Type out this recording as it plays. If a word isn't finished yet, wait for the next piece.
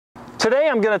Today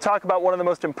I'm going to talk about one of the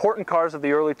most important cars of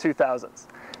the early 2000s.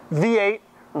 V8,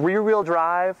 rear-wheel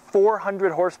drive,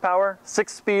 400 horsepower,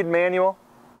 6-speed manual.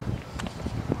 The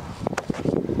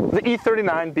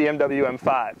E39 BMW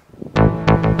M5.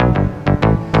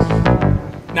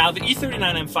 Now, the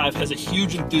E39 M5 has a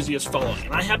huge enthusiast following,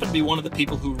 and I happen to be one of the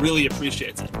people who really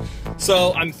appreciates it.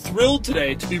 So I'm thrilled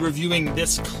today to be reviewing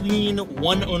this clean,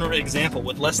 one-owner example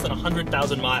with less than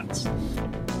 100,000 miles.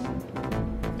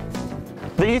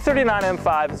 The E39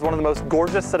 M5 is one of the most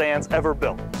gorgeous sedans ever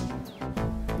built.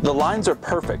 The lines are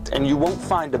perfect, and you won't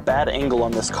find a bad angle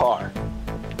on this car.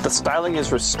 The styling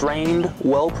is restrained,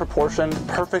 well-proportioned,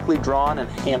 perfectly drawn, and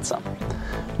handsome.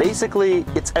 Basically,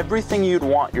 it's everything you'd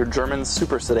want your German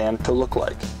super sedan to look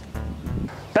like.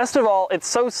 Best of all, it's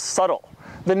so subtle.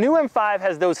 The new M5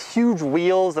 has those huge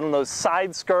wheels and those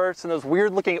side skirts and those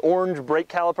weird-looking orange brake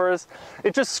calipers.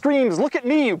 It just screams, "Look at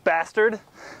me, you bastard!"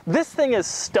 This thing is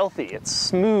stealthy, it's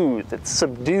smooth, it's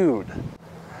subdued.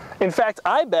 In fact,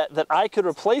 I bet that I could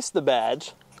replace the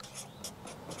badge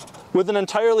with an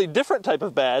entirely different type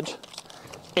of badge,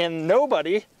 and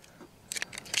nobody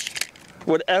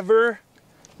would ever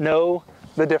know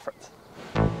the difference.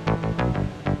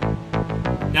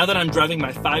 Now that I'm driving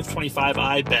my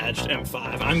 525i badged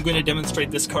M5, I'm going to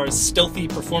demonstrate this car's stealthy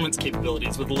performance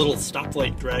capabilities with a little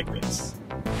stoplight drag race.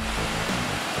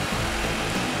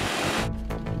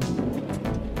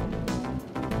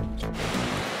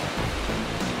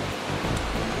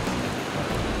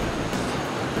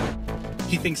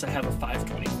 He thinks I have a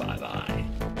 525i.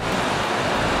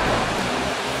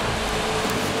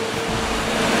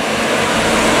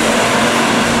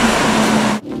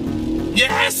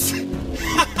 Yes!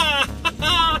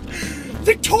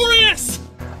 Victorious!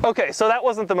 Okay, so that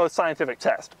wasn't the most scientific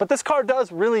test, but this car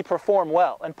does really perform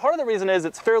well, and part of the reason is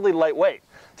it's fairly lightweight.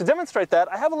 To demonstrate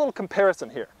that, I have a little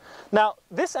comparison here. Now,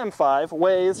 this M5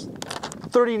 weighs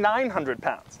 3,900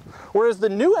 pounds, whereas the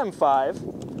new M5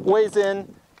 weighs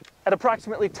in at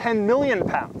approximately 10 million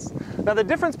pounds. Now, the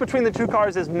difference between the two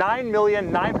cars is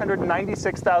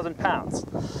 9,996,000 pounds.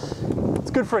 It's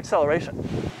good for acceleration.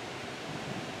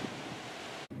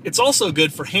 It's also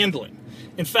good for handling.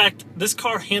 In fact, this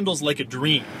car handles like a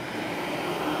dream.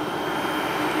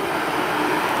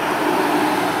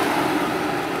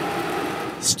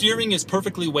 Steering is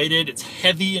perfectly weighted, it's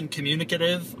heavy and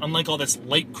communicative, unlike all this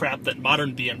light crap that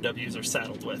modern BMWs are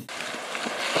saddled with.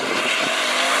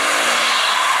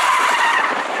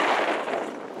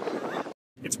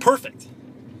 It's perfect.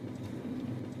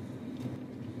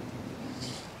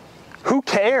 Who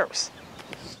cares?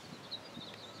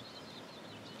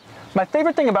 My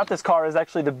favorite thing about this car is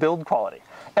actually the build quality.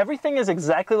 Everything is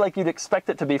exactly like you'd expect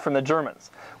it to be from the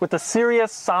Germans, with the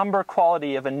serious, somber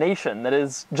quality of a nation that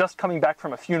is just coming back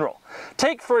from a funeral.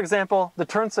 Take, for example, the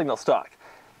turn signal stock.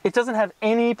 It doesn't have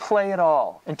any play at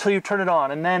all until you turn it on,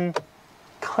 and then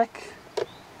click,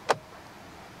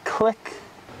 click.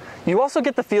 You also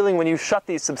get the feeling when you shut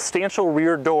these substantial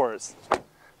rear doors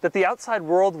that the outside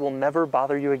world will never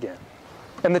bother you again.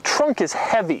 And the trunk is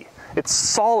heavy, it's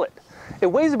solid. It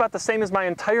weighs about the same as my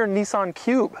entire Nissan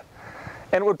Cube,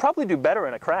 and it would probably do better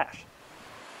in a crash.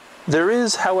 There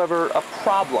is, however, a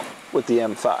problem with the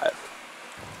M5.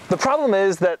 The problem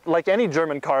is that, like any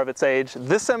German car of its age,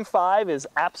 this M5 is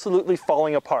absolutely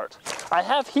falling apart. I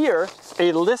have here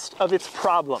a list of its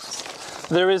problems.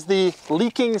 There is the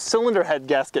leaking cylinder head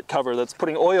gasket cover that's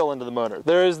putting oil into the motor.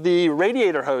 There is the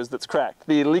radiator hose that's cracked,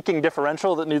 the leaking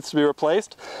differential that needs to be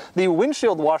replaced, the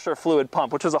windshield washer fluid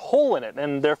pump, which has a hole in it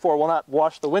and therefore will not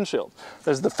wash the windshield.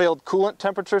 There's the failed coolant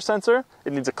temperature sensor.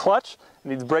 It needs a clutch, it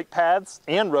needs brake pads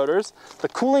and rotors. The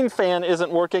cooling fan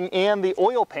isn't working, and the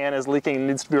oil pan is leaking and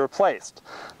needs to be replaced.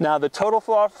 Now, the total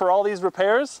for all these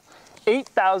repairs,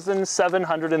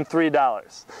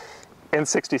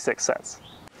 $8,703.66.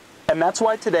 And that's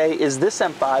why today is this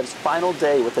M5's final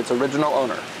day with its original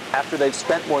owner, after they've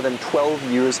spent more than 12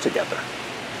 years together.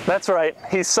 That's right,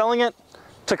 he's selling it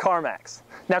to CarMax.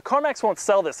 Now, CarMax won't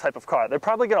sell this type of car. They're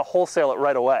probably going to wholesale it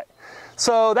right away.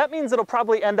 So that means it'll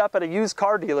probably end up at a used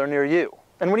car dealer near you.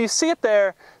 And when you see it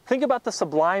there, think about the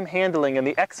sublime handling and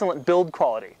the excellent build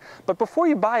quality. But before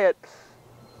you buy it,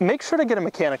 make sure to get a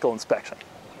mechanical inspection.